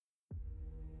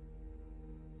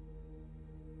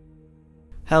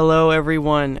Hello,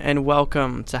 everyone, and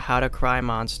welcome to How to Cry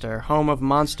Monster, home of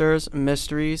monsters,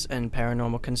 mysteries, and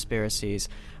paranormal conspiracies.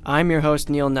 I'm your host,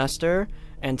 Neil Nestor,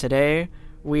 and today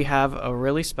we have a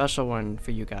really special one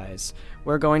for you guys.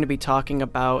 We're going to be talking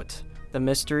about the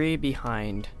mystery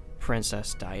behind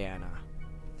Princess Diana.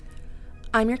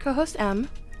 I'm your co-host, Em.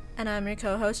 And I'm your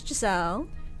co-host, Giselle.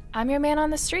 I'm your man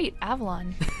on the street,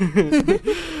 Avalon.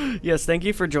 Yes, thank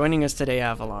you for joining us today,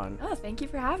 Avalon. Oh, thank you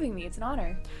for having me. It's an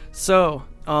honor. So,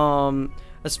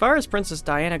 as far as Princess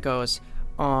Diana goes,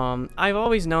 I've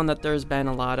always known that there's been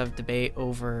a lot of debate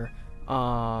over,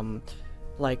 what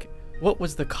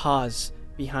was the cause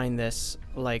behind this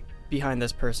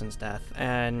person's death.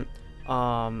 And,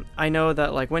 I know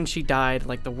that, when she died,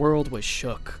 the world was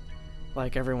shook.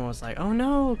 Everyone was like, oh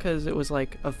no, because it was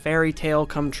a fairy tale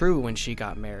come true when she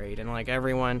got married. And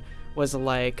everyone was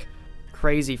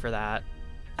crazy for that.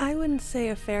 I wouldn't say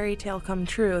a fairy tale come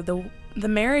true. The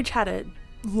marriage had a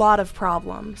lot of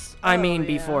problems.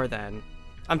 Before then.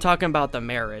 I'm talking about the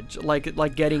marriage,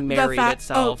 getting married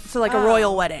itself. Oh, so a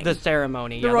royal wedding. The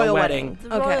ceremony, the royal wedding.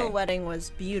 The royal wedding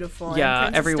was beautiful. Yeah,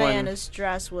 and Princess Diana's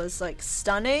dress was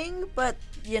stunning, but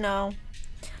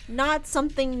not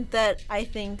something that I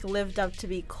think lived up to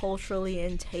be culturally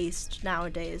in taste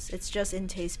nowadays. It's just in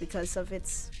taste because of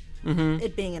it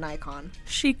being an icon.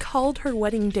 She called her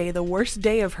wedding day the worst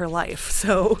day of her life,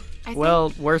 so...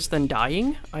 worse than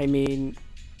dying?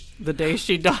 The day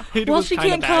she died well, was she kind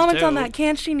of can't bad comment too. on that,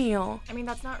 can she, Neil?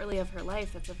 That's not really of her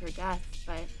life, that's of her death,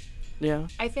 but... Yeah.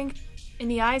 I think in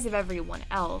the eyes of everyone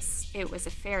else, it was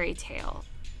a fairy tale.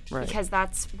 Right. Because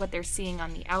that's what they're seeing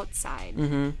on the outside.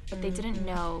 Mm-hmm. But they didn't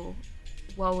know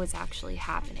what was actually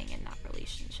happening in that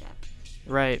relationship.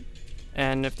 Right.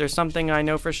 And if there's something I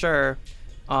know for sure,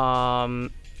 the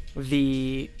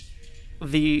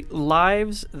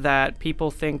lives that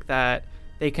people think that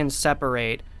they can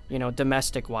separate,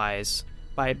 domestic wise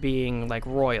by being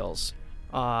royals,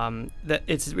 that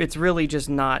it's really just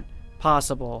not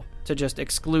possible to just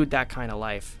exclude that kind of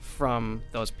life from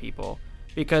those people,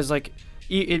 because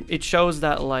it shows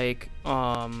that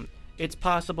it's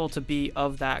possible to be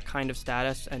of that kind of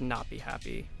status and not be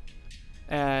happy.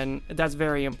 And that's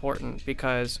very important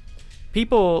because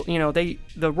people,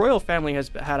 the royal family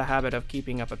has had a habit of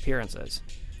keeping up appearances,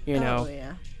 Oh,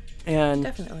 yeah. And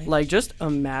definitely. Just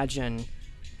imagine,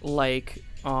 I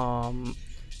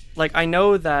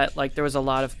know that, there was a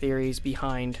lot of theories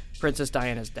behind Princess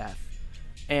Diana's death.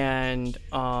 And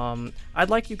I'd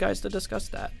like you guys to discuss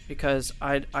that because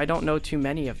I don't know too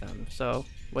many of them. So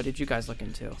what did you guys look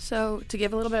into? So to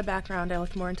give a little bit of background, I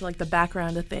looked more into the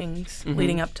background of things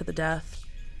leading up to the death.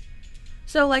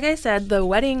 So like I said, the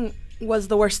wedding was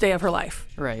the worst day of her life.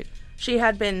 Right. She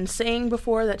had been saying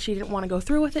before that she didn't want to go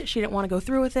through with it.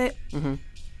 Mm-hmm.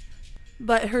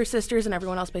 But her sisters and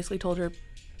everyone else basically told her,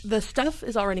 the stuff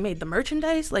is already made. The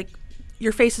merchandise,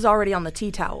 your face is already on the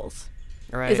tea towels.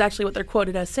 Right. Is actually what they're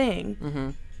quoted as saying. Mm-hmm.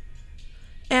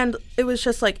 And it was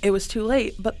just it was too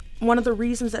late. But one of the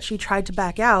reasons that she tried to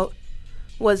back out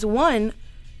was, one,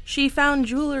 she found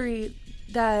jewelry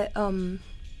that, I'm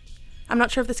not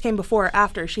sure if this came before or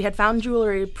after. She had found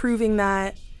jewelry proving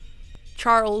that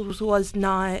Charles was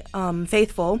not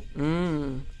faithful.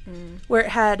 Where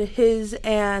it had his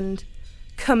and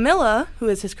Camilla, who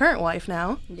is his current wife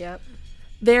now. Yep.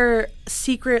 Their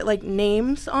secret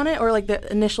names on it, or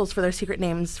the initials for their secret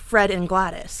names, Fred and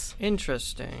Gladys.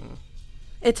 Interesting.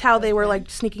 It's how they were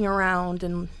sneaking around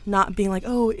and not being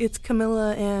oh, it's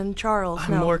Camilla and Charles.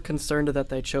 I'm more concerned that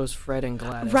they chose Fred and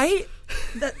Gladys. Right?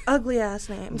 That ugly ass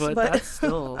names. But that's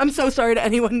still... I'm so sorry to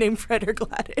anyone named Fred or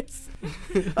Gladys.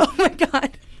 Oh my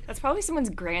god. That's probably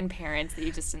someone's grandparents that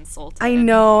you just insulted. I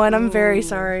know, and I'm very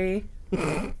sorry.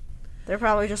 They're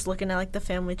probably just looking at the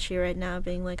family tree right now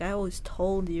being I always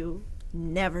told you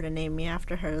never to name me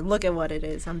after her. Look at what it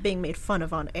is. I'm being made fun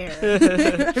of on air.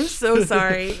 I'm so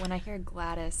sorry. When I hear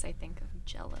Gladys, I think of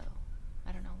Jell-O.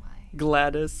 I don't know why.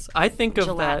 Gladys. I think of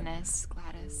Gelatinous,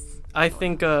 Gladys. I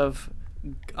think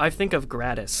of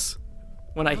gratis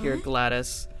when I hear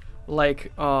Gladys.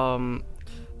 Doesn't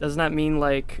that mean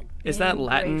is that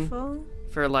Latin Grateful?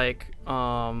 for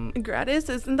Gratis?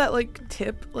 Isn't that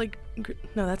tip?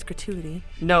 No, that's gratuity.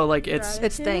 No, it's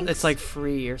It's thanks. it's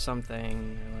free or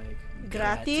something.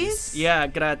 Gratis? Yeah,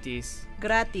 gratis.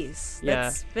 Gratis. Yeah.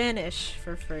 That's Spanish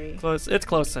for free. Close. It's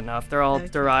close enough. They're all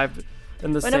derived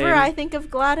in the Whenever same. I think of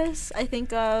Gladys, I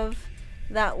think of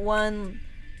that one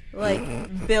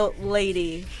built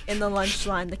lady in the lunch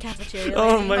line, the cafeteria lady.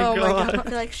 Oh my god. I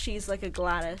feel like she's a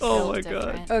Gladys. Oh my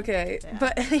Different. god. Okay, Yeah.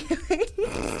 but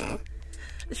anyway,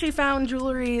 she found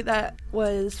jewelry that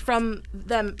was from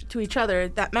them to each other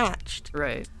that matched.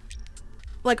 Right.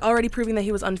 like already proving that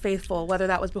he was unfaithful, whether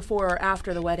that was before or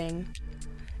after the wedding.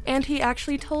 And he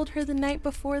actually told her the night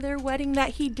before their wedding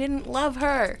that he didn't love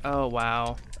her. Oh,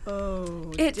 wow.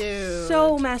 Oh, It's dude.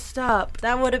 so messed up.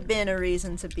 That would have been a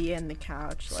reason to be in the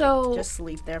couch. Like, So, just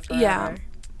sleep there forever. yeah.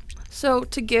 So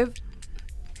to give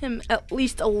him at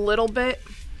least a little bit,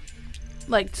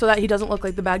 like, so that he doesn't look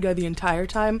like the bad guy the entire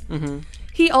time, Mm-hmm.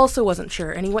 he also wasn't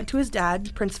sure. And he went to his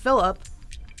dad, Prince Philip,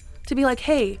 to be like,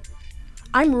 hey,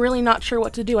 I'm really not sure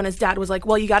what to do. And his dad was like,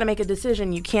 well, you got to make a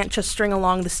decision. You can't just string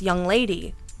along this young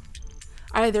lady.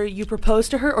 Either you propose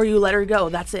to her or you let her go.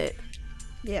 That's it.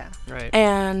 Yeah. Right.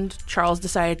 And Charles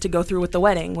decided to go through with the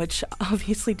wedding, which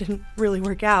obviously didn't really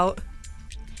work out.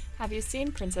 Have you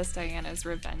seen Princess Diana's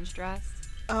revenge dress?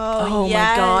 Oh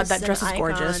yes, my God, that an dress is icon.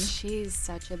 gorgeous. She's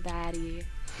such a baddie.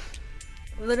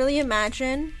 Literally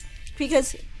imagine,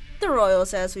 because the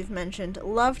royals, as we've mentioned,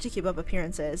 love to keep up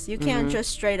appearances. You can't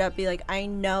just straight up be like, I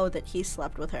know that he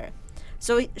slept with her.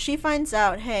 So she finds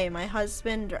out, hey, my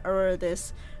husband or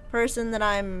this person that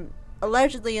I'm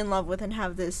allegedly in love with and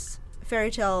have this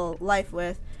fairy tale life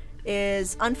with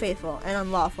is unfaithful and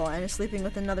unlawful and is sleeping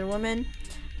with another woman.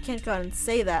 I can't go out and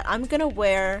say that. I'm gonna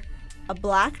wear a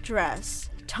black dress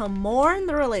to mourn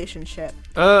the relationship.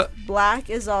 Black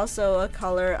is also a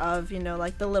color of,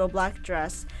 like the little black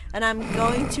dress. And I'm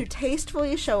going to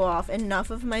tastefully show off enough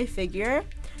of my figure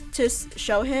to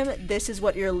show him this is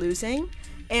what you're losing,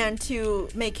 and to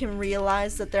make him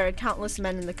realize that there are countless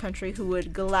men in the country who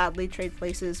would gladly trade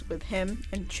places with him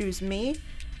and choose me.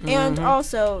 And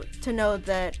also to know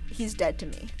that he's dead to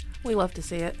me. We love to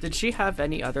see it. Did she have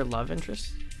any other love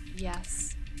interests?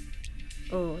 Yes.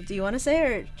 Oh, do you want to say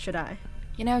or should I?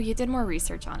 You know, you did more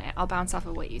research on it. I'll bounce off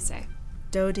of what you say.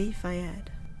 Dodi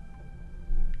Fayed.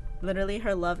 Literally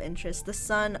her love interest, the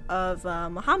son of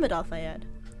Muhammad Al Fayed.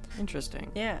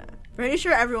 Interesting. Yeah. Pretty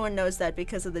sure everyone knows that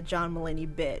because of the John Mulaney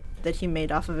bit that he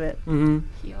made off of it. Mm-hmm.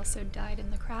 He also died in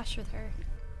the crash with her.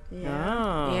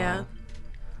 Yeah. Oh. Yeah.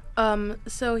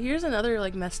 So here's another,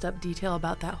 like, messed up detail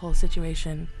about that whole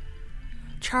situation.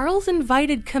 Charles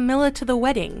invited Camilla to the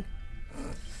wedding.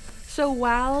 So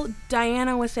while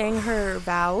Diana was saying her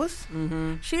vows,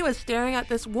 she was staring at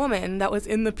this woman that was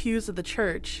in the pews of the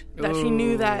church that she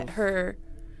knew that her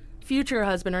future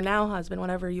husband or now husband,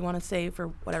 whatever you want to say for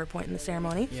whatever point in the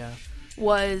ceremony, Yeah.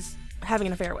 was having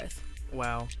an affair with.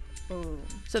 Wow. Ooh.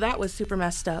 So that was super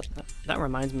messed up. That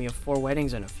reminds me of Four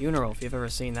Weddings and a Funeral, if you've ever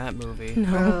seen that movie.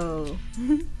 Oh.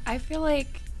 I feel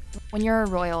like when you're a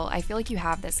royal, I feel like you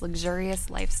have this luxurious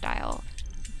lifestyle,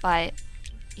 but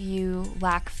you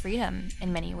lack freedom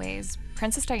in many ways.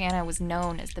 Princess Diana was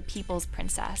known as the people's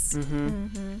princess.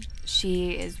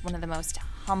 She is one of the most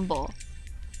humble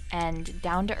and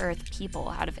down-to-earth people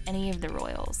out of any of the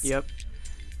royals. Yep.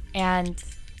 And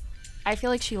I feel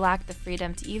like she lacked the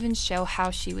freedom to even show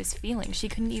how she was feeling. She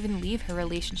couldn't even leave her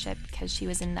relationship because she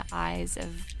was in the eyes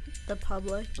of The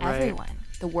public. Right. everyone,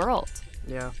 the world.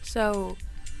 Yeah. So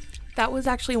that was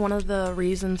actually one of the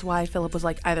reasons why Philip was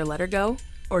like, either let her go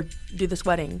or do this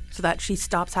wedding so that she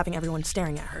stops having everyone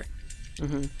staring at her.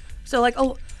 So like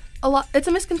a lot, it's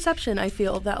a misconception, I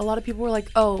feel, that a lot of people were like,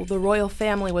 oh, the royal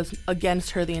family was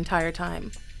against her the entire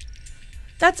time.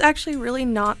 That's actually really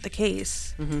not the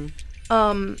case.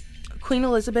 Queen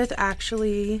Elizabeth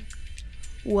actually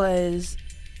was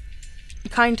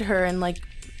kind to her and like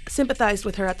sympathized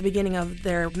with her at the beginning of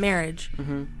their marriage,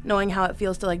 knowing how it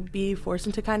feels to like be forced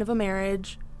into kind of a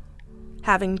marriage,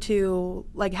 having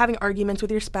arguments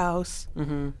with your spouse.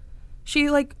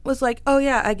 She like was like, oh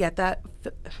yeah, I get that.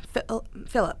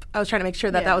 Philip. I was trying to make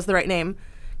sure that that was the right name.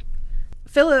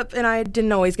 Philip and I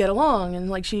didn't always get along, and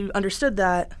like she understood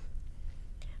that.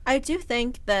 I do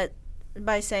think that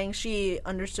by saying she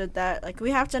understood that, like,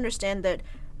 we have to understand that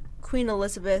Queen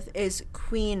Elizabeth is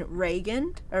Queen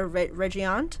Regent or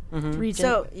Regent. Regent.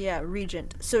 So yeah,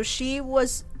 Regent. So she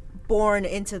was born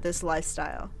into this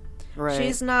lifestyle. Right.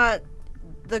 She's not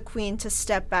the queen to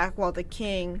step back while the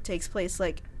king takes place.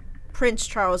 Like, Prince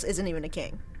Charles isn't even a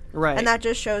king. Right. And that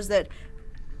just shows that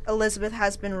Elizabeth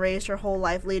has been raised her whole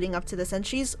life leading up to this, and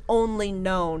she's only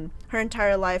known her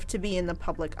entire life to be in the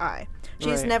public eye.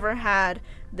 She's Right. never had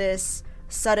this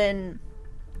sudden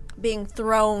being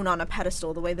thrown on a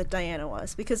pedestal the way that Diana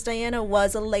was, because Diana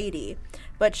was a lady,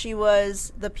 but she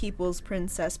was the people's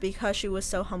princess because she was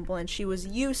so humble and she was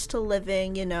used to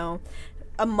living,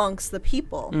 amongst the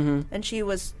people. And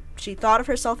she thought of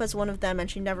herself as one of them, and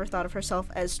she never thought of herself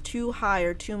as too high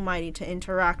or too mighty to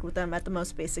interact with them at the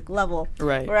most basic level.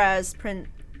 Right. Whereas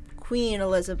Queen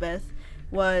Elizabeth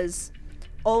was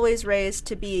always raised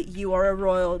to be, you are a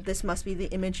royal, this must be the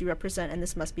image you represent, and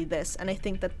this must be this. And I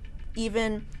think that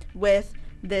even with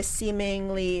this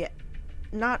seemingly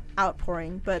not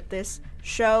outpouring, but this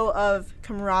show of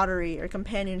camaraderie or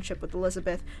companionship with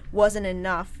Elizabeth wasn't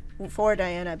enough for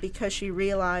Diana, because she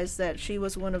realized that she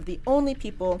was one of the only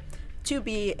people to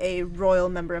be a royal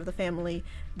member of the family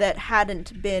that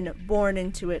hadn't been born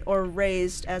into it or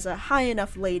raised as a high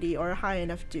enough lady or a high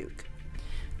enough duke.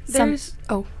 There's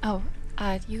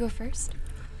You go first.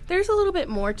 there's a little bit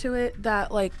more to it,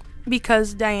 that like,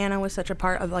 because Diana was such a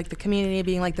part of like the community,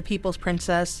 being like the people's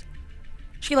princess,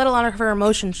 she let a lot of her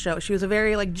emotions show. She was a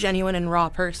very like genuine and raw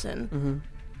person. Mm-hmm.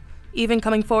 Even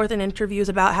coming forth in interviews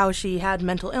about how she had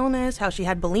mental illness, how she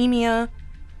had bulimia,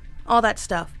 all that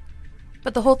stuff.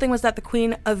 But the whole thing was that the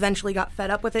queen eventually got fed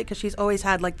up with it, because she's always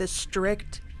had like this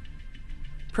strict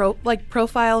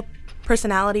profile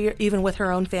personality, even with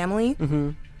her own family,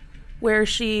 Mm-hmm. where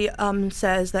she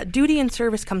says that duty and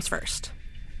service comes first.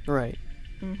 Right.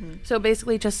 So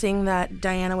basically just seeing that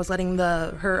Diana was letting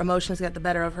her emotions get the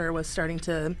better of her was starting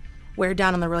to wear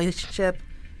down on the relationship,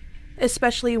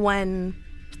 especially when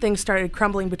things started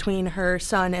crumbling between her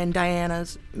son and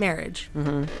Diana's marriage.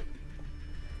 Mm-hmm.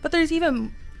 But there's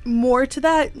even more to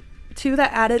that,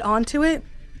 that added onto it.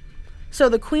 So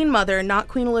the Queen Mother, not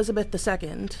Queen Elizabeth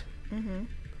II,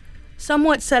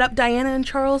 somewhat set up Diana and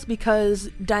Charles, because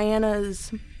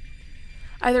Diana's,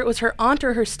 either it was her aunt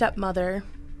or her stepmother,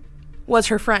 was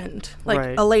her friend, like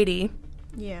Right. a lady.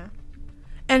 Yeah.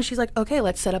 And she's like, okay,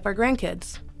 let's set up our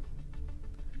grandkids.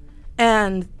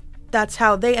 And that's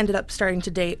how they ended up starting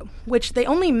to date, which they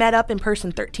only met up in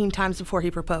person 13 times before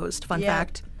he proposed, fun Yeah.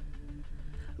 fact.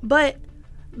 But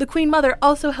the Queen Mother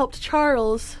also helped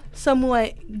Charles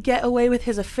somewhat get away with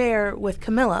his affair with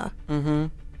Camilla. Mm-hmm.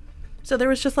 So there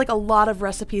was just like a lot of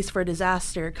recipes for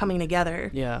disaster coming together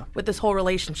Yeah. with this whole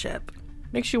relationship.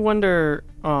 Makes you wonder.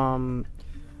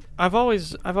 I've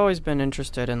always been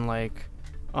interested in like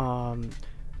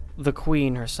the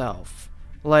queen herself.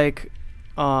 Like,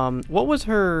 what was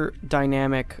her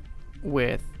dynamic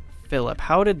with Philip?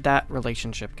 How did that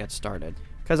relationship get started?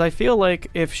 Because I feel like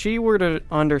if she were to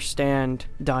understand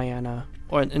Diana,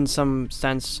 or in some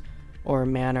sense or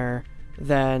manner,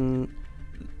 then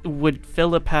would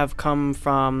Philip have come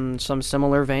from some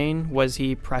similar vein? Was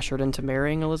he pressured into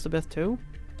marrying Elizabeth too?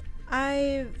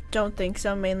 I don't think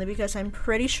so, mainly because I'm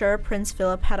pretty sure Prince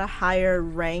Philip had a higher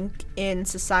rank in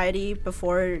society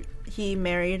before he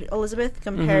married Elizabeth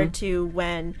compared to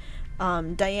when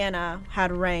Diana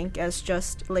had rank as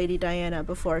just Lady Diana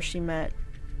before she met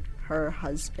her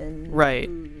husband. Right.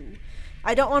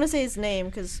 I don't want to say his name,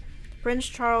 because Prince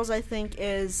Charles, I think,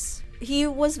 he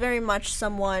was very much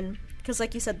someone, because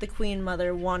like you said, the Queen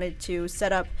Mother wanted to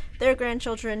set up their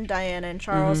grandchildren, Diana and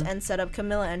Charles, and set up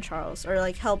Camilla and Charles, or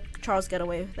like help Charles get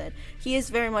away with it. He is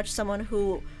very much someone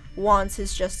who wants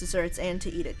his just desserts and to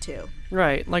eat it too.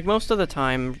 Right. Like most of the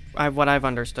time, what I've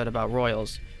understood about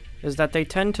royals is that they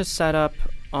tend to set up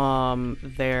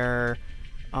their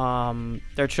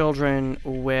children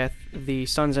with the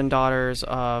sons and daughters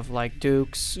of like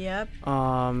dukes, Yep.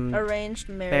 Arranged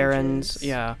marriages. barons.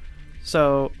 Yeah.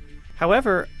 So,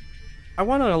 however, I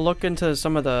want to look into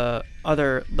some of the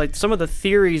other, like some of the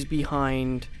theories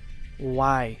behind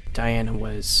why Diana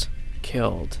was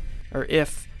killed, or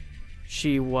if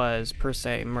she was per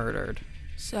se murdered.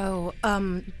 So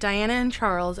Diana and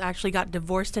Charles actually got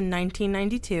divorced in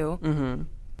 1992. Mm-hmm.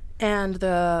 And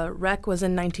the wreck was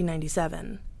in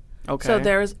 1997. Okay. So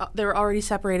they were already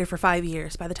separated for 5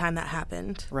 years by the time that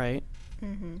happened. Right.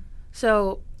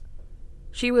 So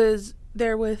she was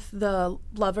there with the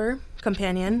lover,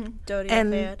 companion, Dodi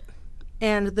and Fayed.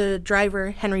 and the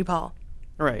driver, Henry Paul.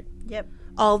 Right. Yep.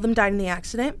 All of them died in the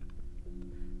accident.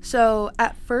 So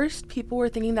at first, people were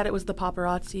thinking that it was the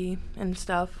paparazzi and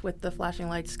stuff with the flashing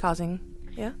lights causing.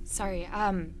 Yeah. Sorry,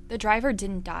 the driver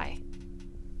didn't die,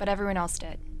 but everyone else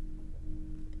did.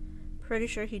 Pretty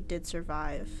sure he did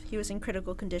survive. He was in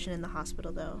critical condition in the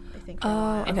hospital, though, I think. For Oh, a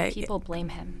while. And okay. people blame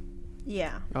him.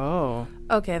 Yeah. Oh.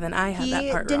 Okay, then I had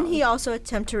that part Didn't wrong. he also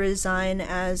attempt to resign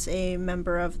as a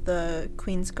member of the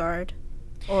Queen's Guard?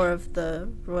 Or of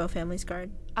the royal family's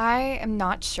guard? I am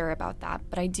not sure about that,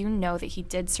 but I do know that he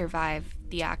did survive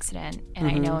the accident, and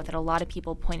I know that a lot of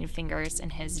people pointed fingers in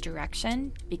his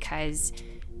direction because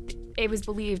it was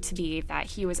believed to be that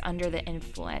he was under the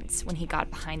influence when he got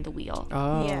behind the wheel.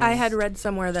 Oh. Yeah. I had read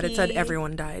somewhere that it said He-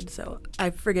 everyone died, so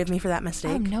forgive me for that Oh,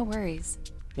 mistake. no worries.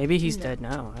 Maybe he's dead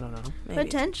now. I don't know. Maybe.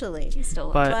 Potentially. He's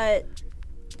still But- alive. But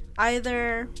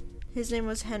either his name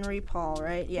was Henry Paul,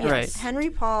 right? Yeah. Right. Henry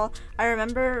Paul, I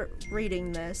remember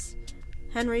reading this.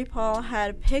 Henry Paul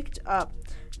had picked up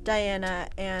Diana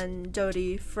and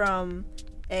Dodi from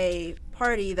a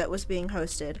party that was being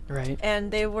hosted. Right. And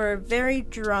they were very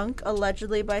drunk,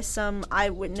 allegedly, by some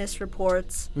eyewitness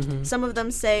reports. Mm-hmm. Some of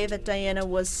them say that Diana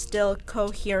was still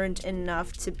coherent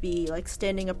enough to be, like,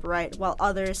 standing upright, while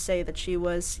others say that she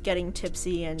was getting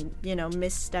tipsy and,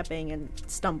 misstepping and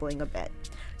stumbling a bit.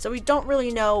 So we don't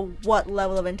really know what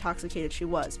level of intoxicated she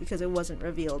was, because it wasn't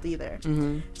revealed either.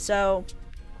 Mm-hmm. So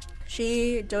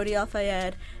Dodi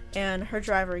Al-Fayed, and her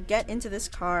driver get into this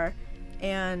car,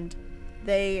 and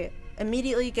they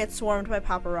immediately get swarmed by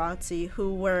paparazzi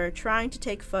who were trying to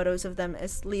take photos of them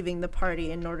as leaving the party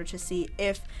in order to see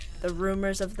if the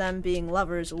rumors of them being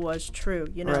lovers was true,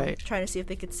 Right. trying to see if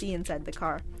they could see inside the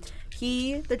car.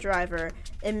 He, the driver,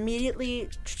 immediately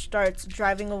starts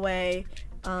driving away,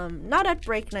 not at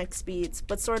breakneck speeds,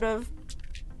 but sort of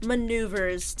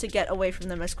maneuvers to get away from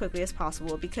them as quickly as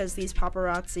possible, because these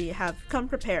paparazzi have come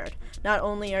prepared. Not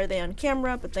only are they on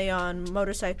camera, but they on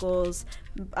motorcycles,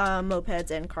 mopeds,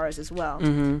 and cars as well.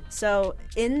 Mm-hmm. So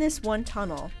in this one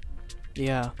tunnel,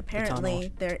 Yeah.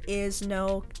 apparently there is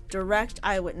no direct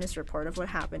eyewitness report of what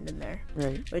happened in there,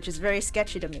 Right. which is very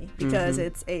sketchy to me, because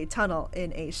it's a tunnel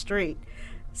in a street.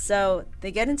 So they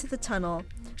get into the tunnel,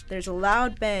 there's a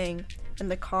loud bang,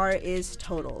 and the car is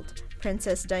totaled.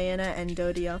 Princess Diana and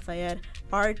Dodi Al-Fayed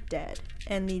are dead,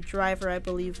 and the driver, I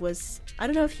believe, I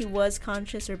don't know if he was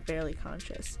conscious or barely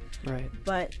conscious, Right.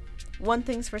 but one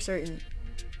thing's for certain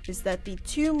is that the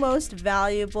two most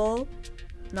valuable,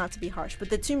 not to be harsh,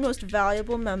 but the two most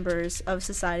valuable members of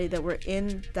society that were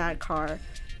in that car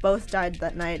both died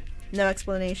that night. No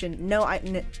explanation, no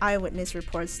eyewitness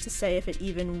reports to say if it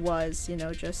even was,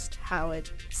 just how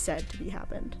it said to be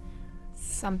happened.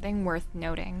 Something worth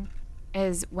noting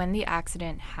is when the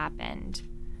accident happened,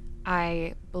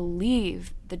 I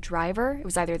believe it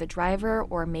was either the driver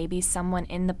or maybe someone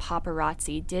in the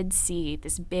paparazzi did see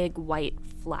this big white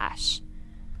flash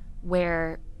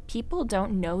where people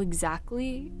don't know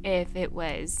exactly if it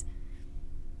was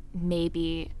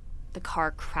maybe the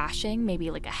car crashing, maybe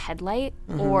like a headlight,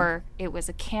 or it was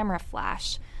a camera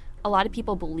flash. A lot of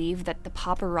people believe that the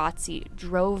paparazzi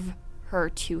drove her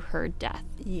to her death.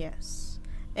 Yes.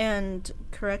 And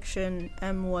correction,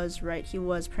 M was right. He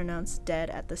was pronounced dead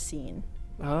at the scene.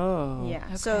 Oh. Yeah.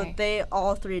 Okay. So they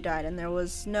all three died, and there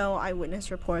was no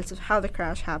eyewitness reports of how the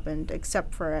crash happened,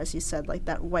 except for, as you said, like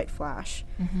that white flash.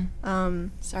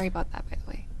 Sorry about that, by the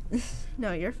way.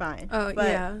 No, you're fine. Oh, But-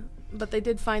 yeah. But they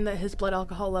did find that his blood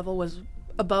alcohol level was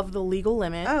above the legal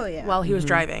limit Oh, yeah. while he was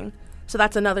driving. So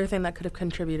that's another thing that could have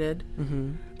contributed.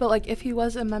 Mm-hmm. But, like, if he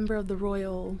was a member of the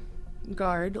royal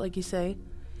guard, like you say,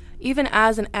 even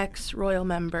as an ex-royal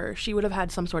member, she would have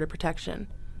had some sort of protection.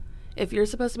 If you're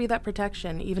supposed to be that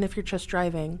protection, even if you're just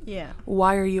driving, Yeah.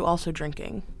 why are you also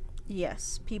drinking?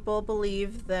 Yes. People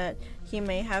believe that he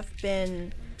may have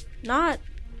been not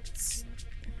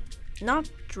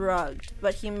drugged,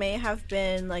 but he may have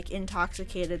been, like,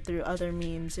 intoxicated through other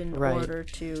means in Right. order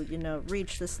to,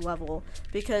 reach this level.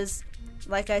 Because,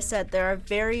 like I said, there are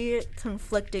very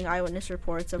conflicting eyewitness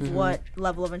reports of what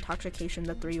level of intoxication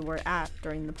the three were at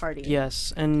during the party.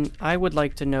 Yes, and I would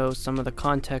like to know some of the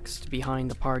context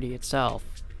behind the party itself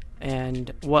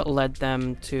and what led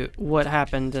them to what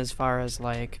happened as far as,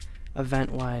 like,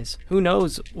 event-wise. Who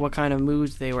knows what kind of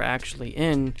moods they were actually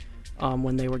in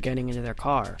when they were getting into their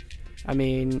car. I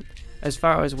mean, as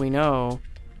far as we know,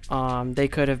 they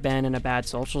could have been in a bad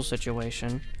social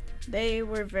situation. They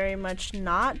were very much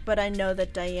not, but I know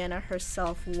that Diana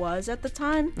herself was at the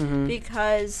time,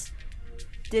 because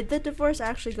did the divorce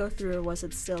actually go through, or was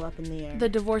it still up in the air? The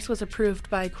divorce was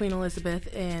approved by Queen Elizabeth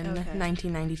in Okay.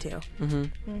 1992.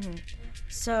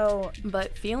 So,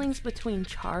 But feelings between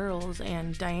Charles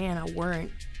and Diana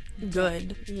weren't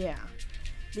good. yeah.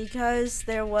 Because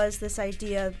there was this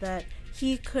idea that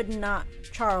he could not,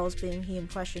 Charles being he in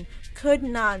question, could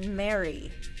not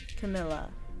marry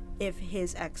Camilla if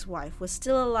his ex-wife was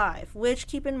still alive, which,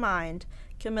 keep in mind,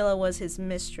 Camilla was his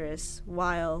mistress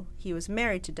while he was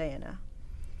married to Diana.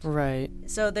 Right.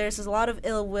 So there's a lot of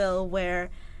ill will where,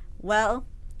 well,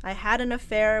 I had an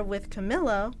affair with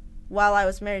Camilla while I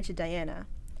was married to Diana,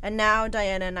 and now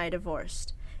Diana and I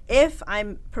divorced. If I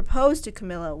propose to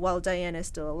Camilla while Diana is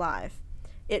still alive,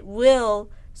 it will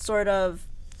sort of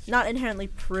not inherently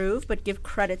prove, but give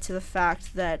credit to the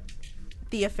fact that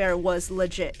the affair was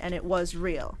legit and it was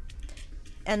real.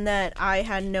 And that I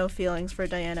had no feelings for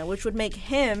Diana, which would make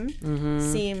him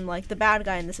seem like the bad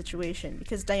guy in the situation,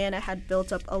 because Diana had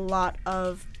built up a lot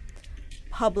of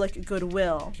public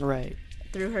goodwill Right.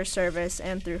 through her service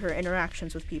and through her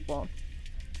interactions with people.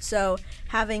 So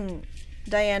having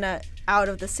Diana out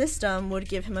of the system would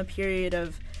give him a period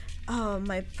of, oh,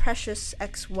 my precious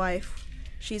ex-wife,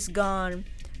 she's gone.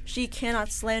 she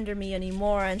cannot slander me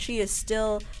anymore, and she is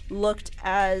still looked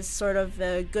as sort of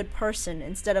a good person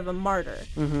instead of a martyr.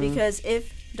 Because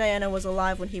if Diana was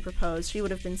alive when he proposed, she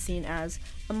would have been seen as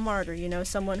a martyr, you know,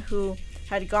 someone who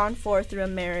had gone forth through a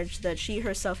marriage that she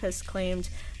herself has claimed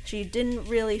she didn't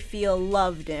really feel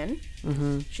loved in.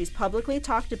 She's publicly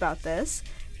talked about this,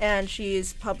 and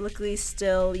she's publicly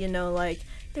still, you know, like,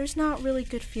 there's not really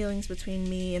good feelings between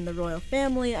me and the royal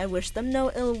family. I wish them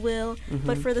no ill will,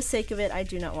 but for the sake of it, I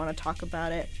do not want to talk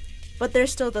about it. But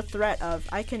there's still the threat of,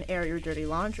 I can air your dirty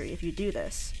laundry if you do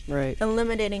this. Right.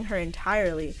 Eliminating her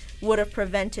entirely would have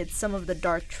prevented some of the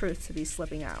dark truth to be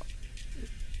slipping out.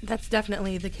 That's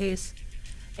definitely the case.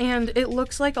 And it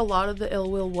looks like a lot of the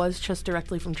ill will was just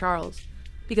directly from Charles.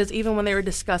 Because even when they were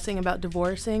discussing about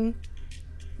divorcing,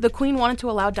 the Queen wanted to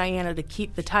allow Diana to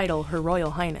keep the title Her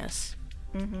Royal Highness.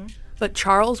 But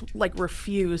Charles, like,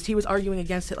 refused. He was arguing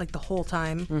against it, like, the whole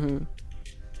time.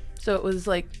 So it was,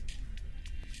 like,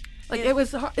 it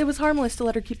was harmless to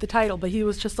let her keep the title, but he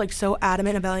was just, like, so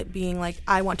adamant about it being, like,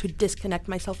 I want to disconnect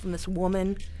myself from this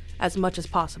woman as much as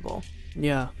possible.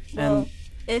 Yeah. Well, And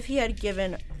if he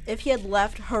had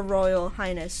left Her Royal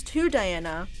Highness to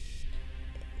Diana,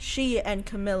 she and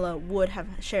Camilla would have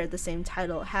shared the same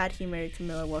title had he married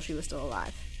Camilla while she was still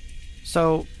alive.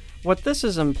 so what this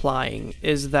is implying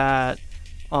is that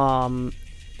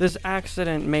this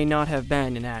accident may not have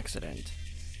been an accident.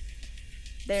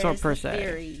 There's So per the se.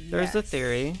 theory, There's the yes.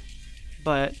 theory,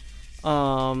 but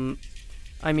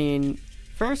I mean,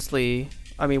 firstly,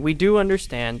 I mean, we do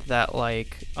understand that,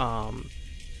 like,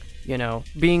 you know,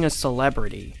 being a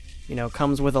celebrity, you know,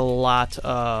 comes with a lot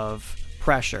of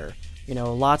pressure. You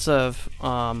know, lots of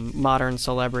modern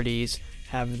celebrities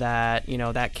have that, you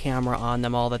know, that camera on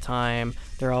them all the time.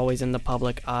 They're always in the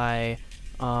public eye.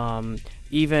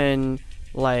 Even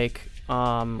like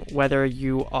whether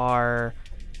you are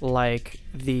like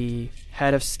the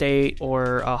head of state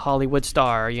or a Hollywood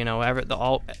star, you know,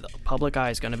 the public eye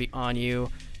is going to be on you,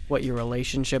 what your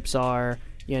relationships are,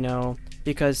 you know,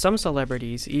 because some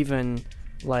celebrities, even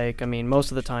like, I mean,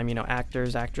 most of the time, you know,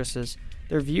 actors, actresses,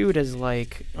 they're viewed as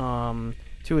like,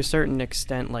 to a certain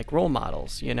extent, like role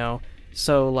models, you know,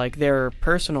 so like their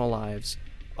personal lives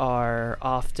are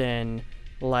often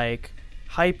like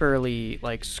hyperly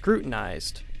like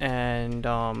scrutinized, and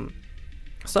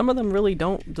some of them really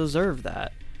don't deserve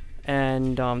that.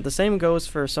 And the same goes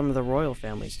for some of the royal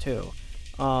families too.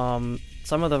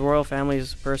 Some of the royal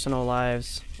families' personal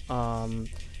lives,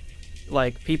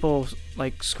 like people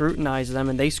like scrutinize them,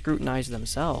 and they scrutinize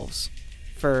themselves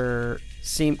for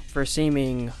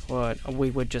seeming what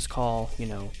we would just call, you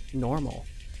know, normal.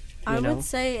 I know? would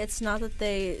say it's not that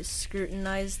they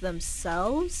scrutinize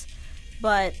themselves,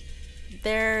 but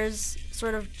there's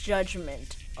sort of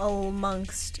judgment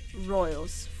amongst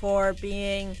royals for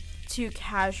being too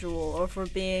casual or for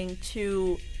being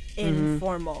too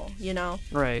informal, you know?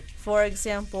 Right. For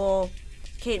example,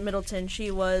 Kate Middleton, she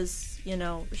was, you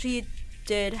know, she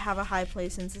did have a high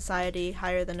place in society,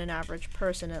 higher than an average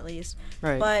person at least.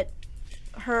 Right. But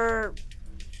her,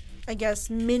 I guess,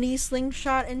 mini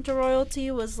slingshot into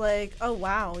royalty was like, oh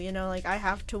wow, you know, like I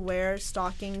have to wear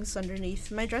stockings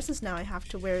underneath my dresses now. I have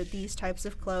to wear these types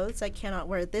of clothes. I cannot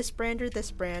wear this brand or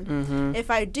this brand. If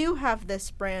I do have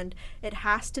this brand, it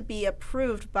has to be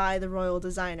approved by the royal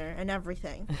designer and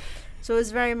everything. So it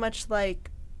was very much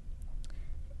like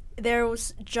there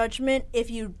was judgment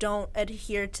if you don't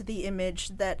adhere to the image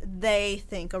that they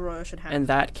think a royal should have. And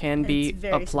that can And be it's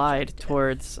very applied subjective.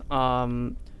 towards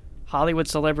Hollywood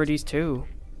celebrities too.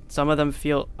 Some of them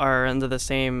are under the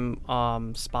same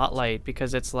spotlight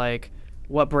because it's like,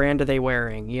 what brand are they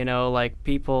wearing? You know, like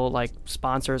people, like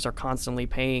sponsors are constantly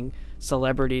paying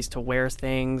celebrities to wear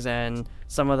things, and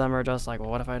some of them are just like, well,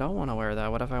 what if I don't want to wear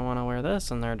that? What if I want to wear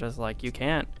this? And they're just like, you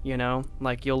can't, you know,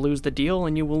 like you'll lose the deal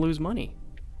and you will lose money.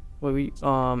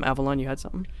 Avalon, you had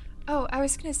something? Oh, I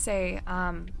was going to say,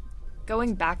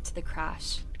 going back to the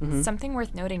crash, something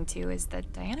worth noting too is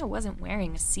that Diana wasn't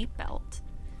wearing a seatbelt.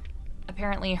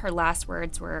 Apparently, her last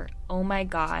words were, "Oh my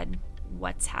God,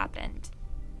 what's happened?"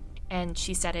 And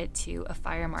she said it to a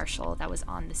fire marshal that was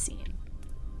on the scene.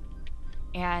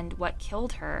 And what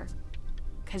killed her,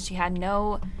 because she had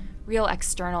no real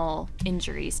external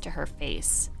injuries to her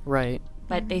face, Right.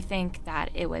 but they think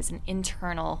that it was an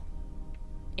internal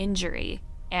injury,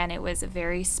 and it was a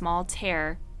very small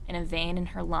tear in a vein in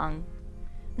her lung,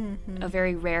 a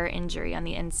very rare injury on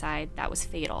the inside that was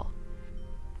fatal.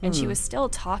 And she was still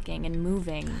talking and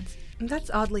moving.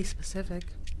 That's oddly specific.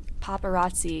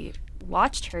 Paparazzi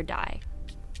watched her die,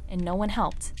 and no one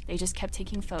helped. They just kept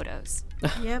taking photos.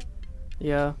 Yep.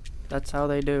 Yeah. That's how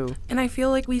they do. And I feel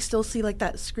like we still see like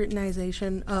that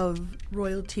scrutinization of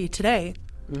royalty today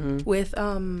with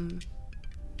oh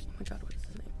my god, what is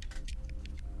his name?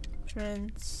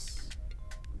 Prince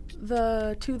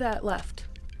The two that left.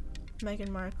 Meghan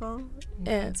Markle?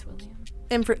 Prince William.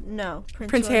 And No,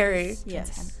 Prince Harry. Williams,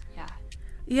 yes. Yeah.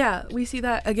 yeah, we see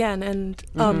that again, and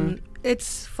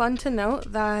it's fun to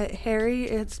note that Harry,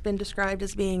 it's been described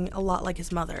as being a lot like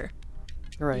his mother.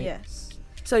 Right. Yes.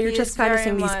 So you're He just is kind of very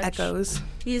seeing these much- echoes.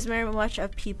 He is very much a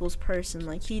people's person.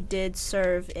 Like, he did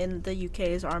serve in the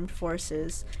UK's armed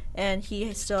forces, and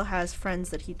he still has friends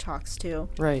that he talks to.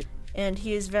 Right. And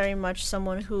he is very much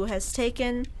someone who has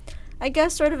taken, I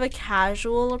guess, sort of a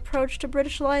casual approach to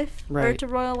British life, or Right. to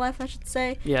royal life, I should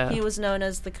say. Yeah. He was known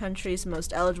as the country's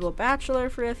most eligible bachelor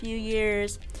for a few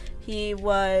years. He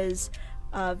was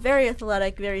very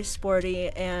athletic, very sporty,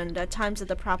 and at times that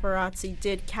the paparazzi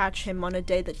did catch him on a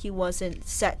day that he wasn't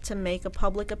set to make a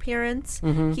public appearance,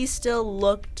 he still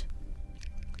looked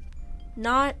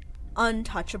not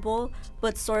untouchable,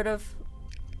 but sort of,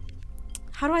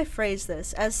 how do I phrase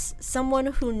this? As someone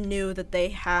who knew that they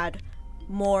had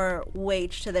more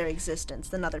weight to their existence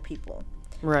than other people.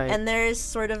 Right. And there is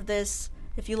sort of this,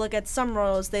 if you look at some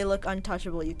royals, they look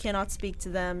untouchable. You cannot speak to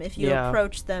them. If you Yeah.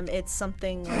 approach them, it's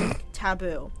something like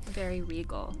taboo. Very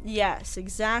regal. Yes,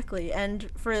 exactly. And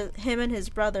for him and his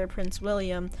brother, Prince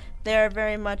William, they're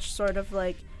very much sort of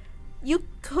like, you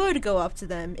could go up to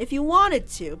them if you wanted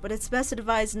to, but it's best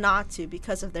advised not to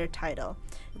because of their title.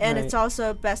 And it's Right.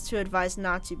 also best to advise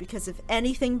not to because if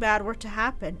anything bad were to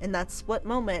happen in that split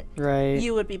moment, Right.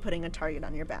 you would be putting a target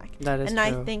on your back. That is and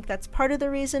true. I think that's part of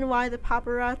the reason why the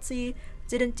paparazzi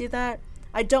didn't do that.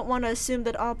 I don't want to assume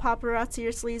that all paparazzi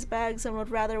are sleazebags and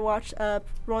would rather watch a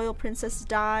royal princess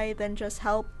die than just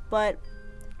help, but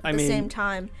at the same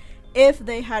time, if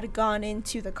they had gone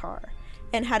into the car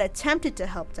and had attempted to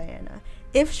help Diana,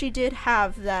 if she did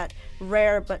have that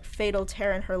rare but fatal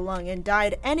tear in her lung and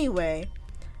died anyway,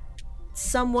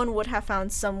 someone would have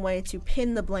found some way to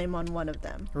pin the blame on one of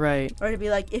them. Right. Or to be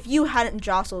like, if you hadn't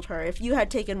jostled her, if you had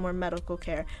taken more medical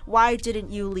care, why didn't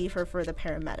you leave her for the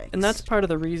paramedics? And that's part of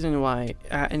the reason why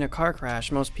in a car crash,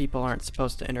 most people aren't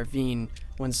supposed to intervene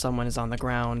when someone is on the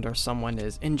ground or someone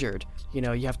is injured. You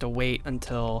know, you have to wait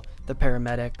until the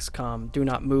paramedics come. Do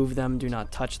not move them. Do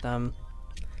not touch them.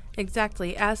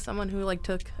 Exactly. As someone who like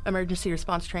took emergency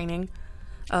response training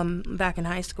back in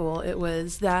high school, it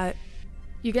was that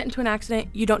you get into an accident,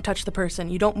 you don't touch the person,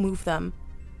 you don't move them.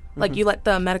 Like, you let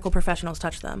the medical professionals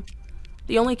touch them.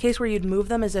 The only case where you'd move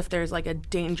them is if there's like a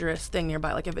dangerous thing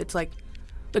nearby. Like if it's like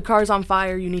the car's on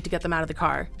fire, you need to get them out of the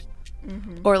car.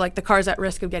 Or like the car's at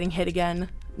risk of getting hit again,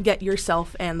 get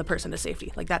yourself and the person to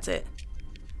safety. Like, that's it.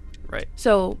 Right.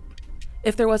 So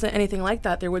if there wasn't anything like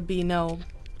that, there would be no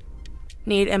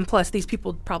need. And plus, these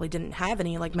people probably didn't have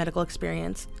any like medical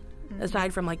experience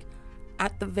aside from like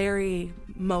at the very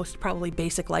most probably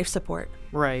basic life support.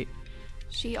 Right.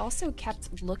 She also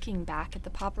kept looking back at the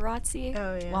paparazzi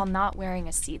Oh, yeah. while not wearing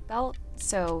a seatbelt,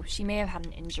 so she may have had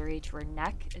an injury to her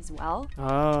neck as well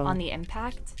Oh. on the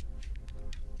impact.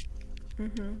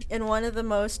 In one of the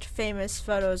most famous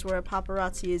photos where a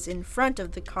paparazzi is in front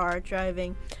of the car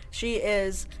driving, she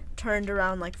is turned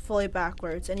around like fully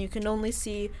backwards, and you can only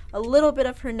see a little bit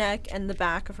of her neck and the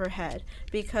back of her head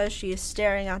because she is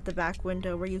staring out the back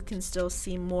window where you can still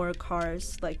see more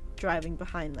cars like driving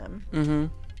behind them. Mm-hmm.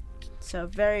 So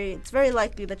it's very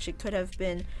likely that she could have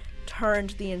been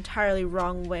turned the entirely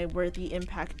wrong way where the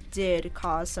impact did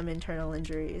cause some internal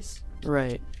injuries.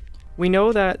 Right. We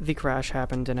know that the crash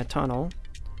happened in a tunnel,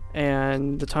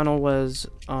 and the tunnel was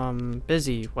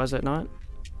busy, was it not?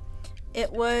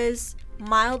 It was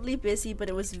mildly busy, but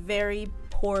it was very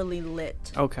poorly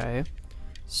lit. Okay.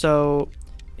 So,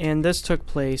 and this took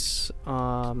place,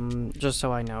 just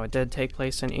so I know, it did take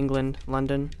place in England,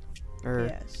 London? Or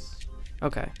Yes.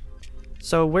 Okay.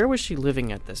 So where was she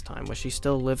living at this time? Was she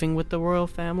still living with the royal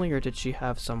family, or did she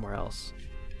have somewhere else?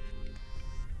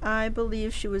 I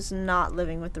believe she was not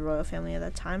living with the royal family at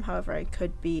that time. However, I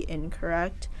could be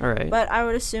incorrect. All right. But I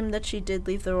would assume that she did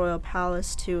leave the royal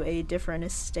palace to a different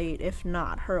estate, if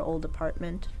not her old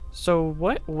apartment. So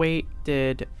what weight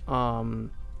did I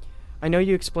know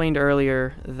you explained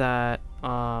earlier that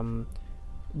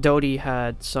Dodi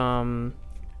had some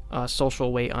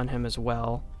social weight on him as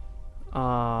well.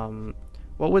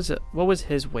 What was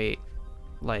his weight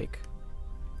like?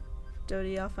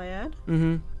 Dodi Al-Fayed?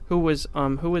 Mm-hmm. Who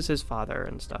was his father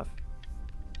and stuff?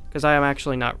 Because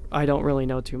I don't really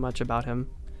know too much about him.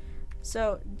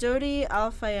 So, Dodi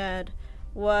Al-Fayed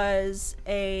was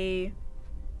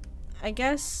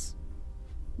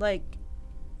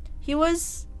he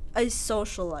was a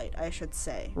socialite, I should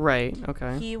say. Right.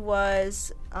 Okay. He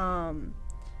was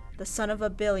the son of a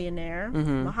billionaire,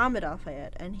 Muhammad Al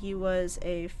Fayed, and he was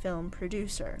a film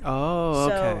producer. Oh,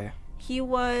 okay. So he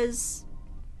was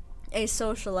a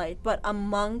socialite, but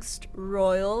amongst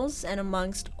royals and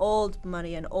amongst old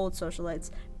money and old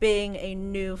socialites, being a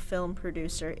new film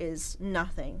producer is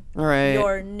nothing. Right.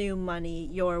 You're new money,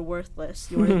 you're worthless,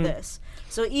 you're this.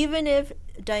 So even if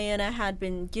Diana had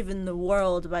been given the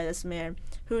world by this man,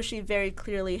 who she very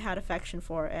clearly had affection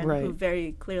for, and Right. who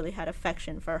very clearly had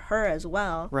affection for her as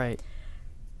well, Right.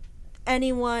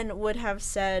 anyone would have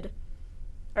said,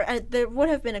 or there would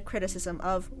have been a criticism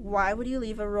of, why would you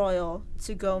leave a royal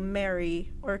to go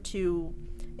marry or to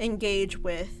engage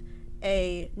with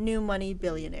a new money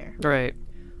billionaire? Right.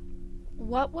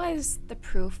 What was the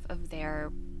proof of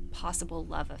their possible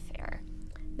love affair?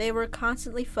 They were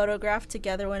constantly photographed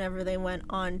together whenever they went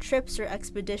on trips or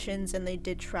expeditions, and they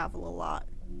did travel a lot.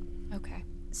 Okay.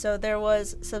 So there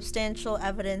was substantial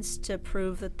evidence to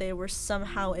prove that they were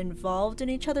somehow involved in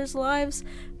each other's lives,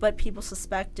 but people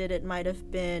suspected it might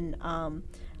have been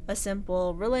a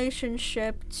simple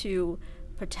relationship to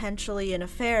potentially an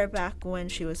affair back when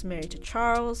she was married to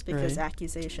Charles, because Right.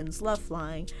 accusations love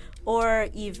flying, or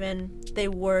even they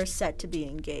were set to be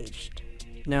engaged.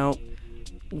 Now,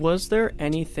 was there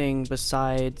anything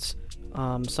besides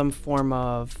some form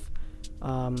of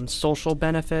social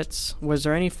benefits? Was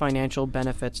there any financial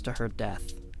benefits to her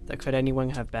death? That could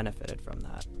anyone have benefited from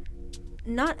that?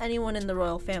 Not anyone in the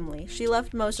royal family. She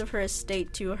left most of her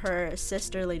estate to her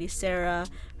sister, Lady Sarah,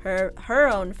 her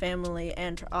own family,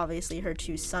 and obviously her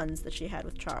 2 sons that she had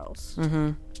with Charles.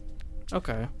 Mm-hmm.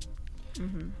 Okay.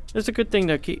 It's a good thing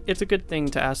to it's a good thing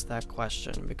to ask that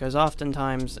question, because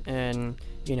oftentimes in,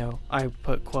 I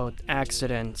put quote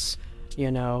accidents,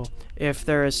 if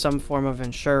there is some form of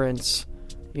insurance,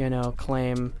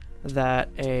 claim that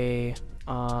a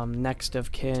next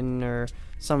of kin or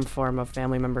some form of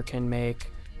family member can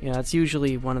make, that's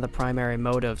usually one of the primary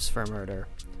motives for murder,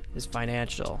 is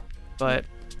financial. But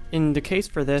in the case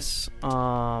for this,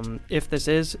 if this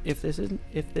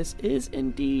is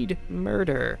indeed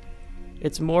murder,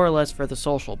 it's more or less for the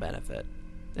social benefit,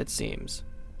 it seems.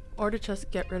 Or to just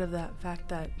get rid of that fact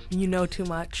that you know too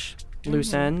much.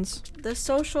 Loose ends. The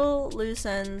social loose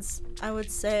ends, I would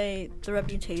say the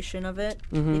reputation of it,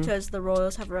 because the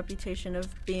royals have a reputation of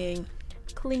being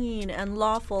clean and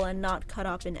lawful and not caught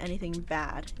up in anything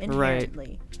bad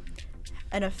inherently.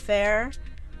 An affair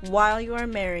while you are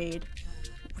married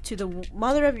to the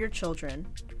mother of your children,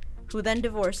 who then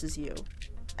divorces you,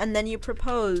 and then you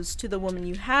propose to the woman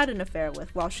you had an affair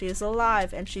with while she is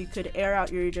alive, and she could air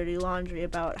out your dirty laundry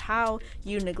about how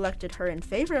you neglected her in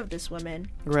favor of this woman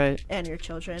Right. and your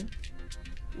children,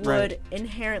 Right. would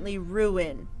inherently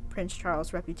ruin Prince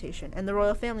Charles' reputation and the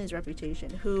royal family's reputation,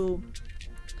 who,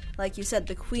 like you said,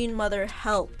 the Queen Mother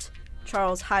helped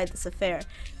Charles hide this affair.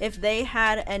 If they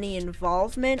had any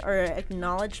involvement or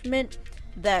acknowledgement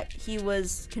that he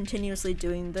was continuously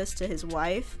doing this to his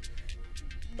wife,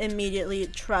 immediately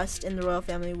trust in the royal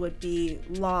family would be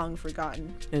long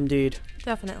forgotten. Indeed.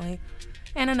 Definitely.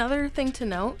 And another thing to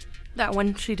note, that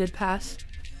when she did pass,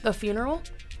 the funeral,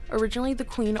 originally the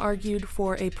Queen argued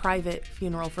for a private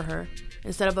funeral for her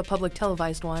instead of a public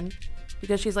televised one,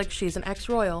 because she's an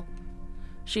ex-royal.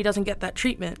 She doesn't get that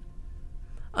treatment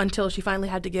until she finally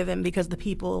had to give in because the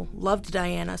people loved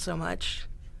Diana so much.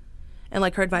 And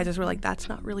her advisors were like, that's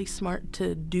not really smart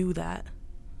to do that.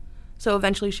 So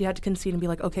eventually she had to concede and be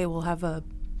like, okay, we'll have a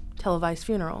televised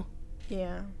funeral.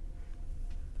 Yeah.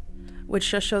 Which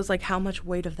just shows how much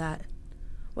weight of that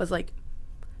was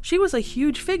she was a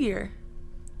huge figure.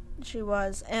 She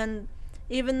was. And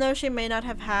even though she may not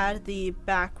have had the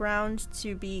background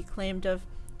to be claimed of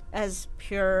as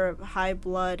pure high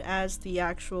blood as the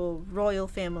actual royal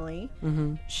family,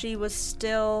 she was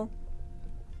still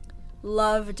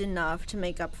loved enough to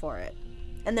make up for it.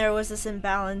 And there was this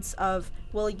imbalance of,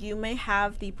 well, you may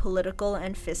have the political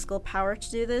and fiscal power to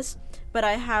do this, but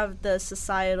I have the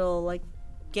societal,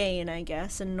 gain, I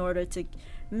guess, in order to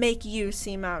make you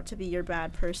seem out to be your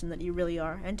bad person that you really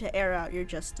are, and to air out your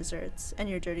just desserts and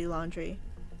your dirty laundry.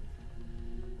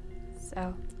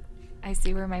 So, I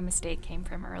see where my mistake came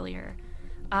from earlier.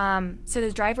 So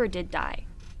the driver did die,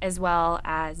 as well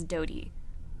as Dodi.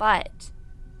 But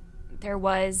there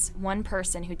was one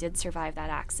person who did survive that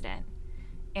accident.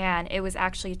 And it was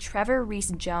actually Trevor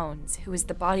Rees-Jones, who was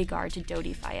the bodyguard to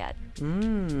Dodi Fayed.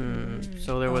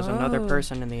 So there was another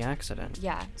person in the accident.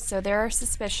 Yeah, so there are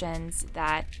suspicions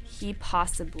that he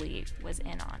possibly was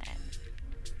in on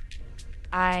it.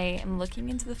 I am looking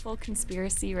into the full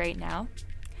conspiracy right now,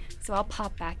 so I'll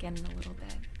pop back in a little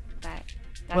bit. But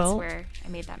That's Well- where I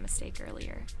made that mistake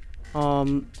earlier.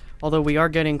 Although we are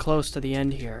getting close to the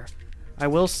end here, I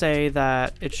will say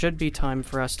that it should be time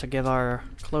for us to give our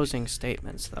closing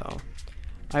statements, though.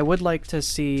 I would like to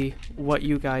see what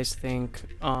you guys think,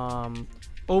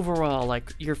 overall,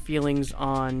 like your feelings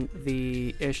on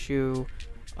the issue,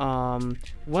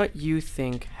 what you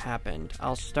think happened.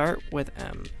 I'll start with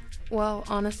M. Well,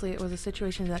 honestly, it was a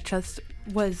situation that just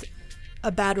was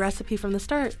a bad recipe from the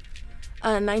start.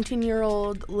 A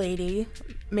 19-year-old lady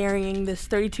marrying this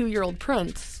 32-year-old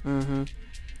prince, Mm-hmm.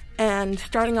 and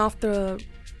starting off the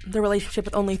relationship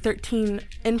with only 13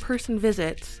 in-person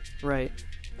visits, Right.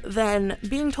 then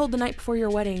being told the night before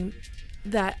your wedding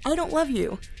that I don't love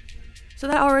you. So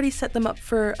that already set them up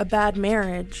for a bad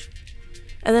marriage.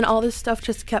 And then all this stuff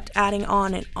just kept adding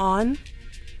on and on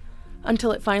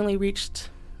until it finally reached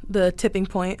the tipping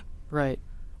point, Right.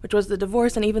 which was the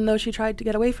divorce. And even though she tried to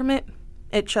get away from it,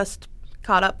 it just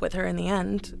caught up with her in the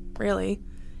end, really,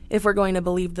 if we're going to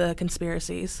believe the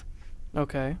conspiracies.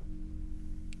 Okay.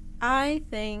 I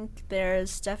think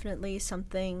there's definitely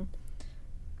something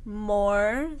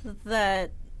more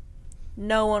that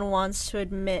no one wants to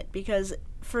admit, because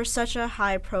for such a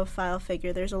high profile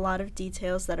figure, there's a lot of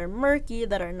details that are murky,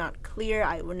 that are not clear.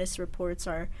 Eyewitness reports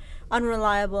are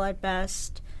unreliable at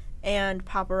best, and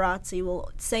paparazzi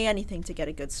will say anything to get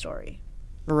a good story.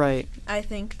 Right. I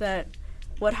think that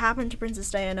what happened to Princess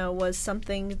Diana was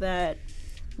something that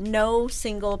no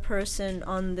single person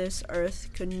on this earth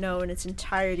could know in its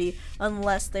entirety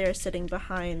unless they are sitting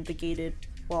behind the gated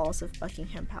walls of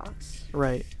Buckingham Palace.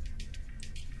 Right.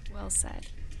 Well said.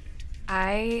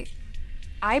 I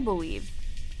believe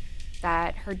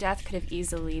that her death could have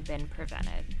easily been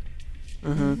prevented.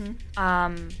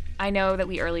 Mm-hmm. I know that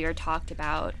we earlier talked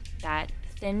about that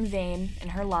thin vein in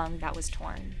her lung that was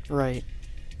torn. Right.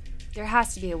 There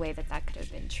has to be a way that that could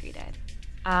have been treated.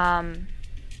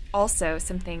 Also,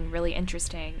 something really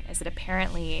interesting is that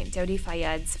apparently Dodi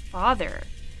Fayed's father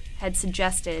had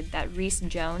suggested that Rhys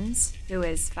Jones, who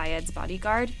is Fayed's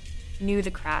bodyguard, knew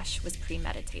the crash was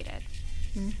premeditated.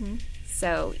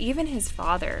 So even his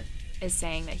father is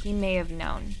saying that he may have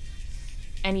known.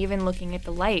 And even looking at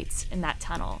the lights in that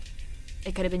tunnel,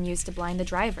 it could have been used to blind the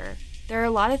driver. There are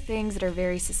a lot of things that are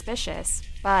very suspicious,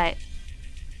 but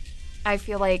I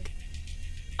feel like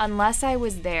unless I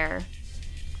was there,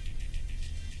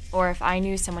 or if I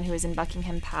knew someone who was in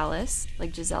Buckingham Palace,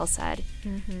 like Giselle said,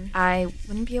 I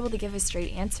wouldn't be able to give a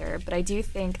straight answer. But I do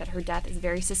think that her death is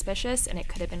very suspicious and it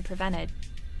could have been prevented.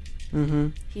 Mm-hmm.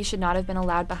 He should not have been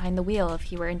allowed behind the wheel if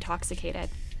he were intoxicated.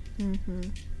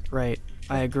 Right.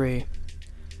 I agree.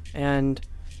 And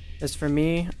as for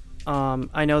me,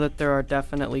 I know that there are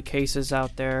definitely cases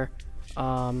out there,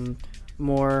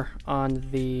 more on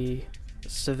the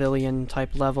civilian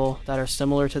type level that are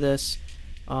similar to this,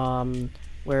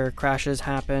 where crashes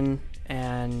happen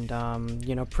and,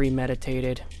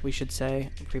 premeditated, we should say,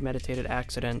 premeditated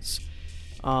accidents,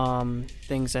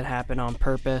 things that happen on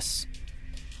purpose.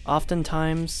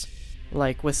 Oftentimes,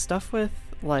 like with stuff with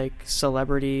like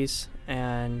celebrities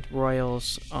and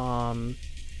royals,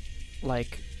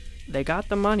 like they got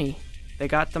the money. They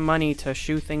got the money to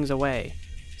shoo things away.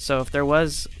 So if there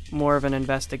was more of an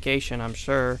investigation, I'm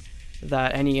sure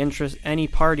that any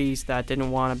parties that didn't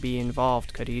want to be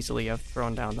involved could easily have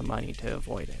thrown down the money to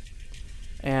avoid it.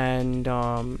 And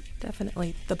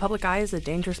Definitely. The public eye is a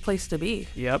dangerous place to be.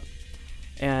 yep.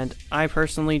 And I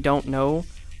personally don't know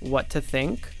what to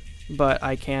think, but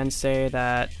I can say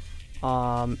that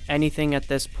anything at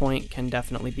this point can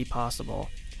definitely be possible.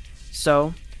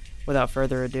 So, without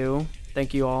further ado,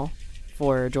 thank you all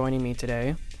for joining me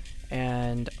today,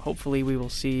 and hopefully we will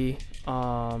see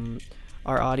our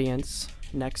audience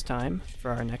next time for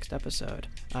our next episode.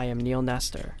 I am Neil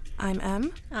Nestor, I'm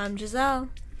M. I'm Giselle.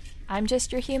 I'm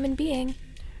just your human being.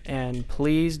 and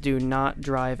please do not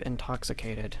drive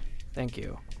intoxicated. Thank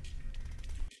you.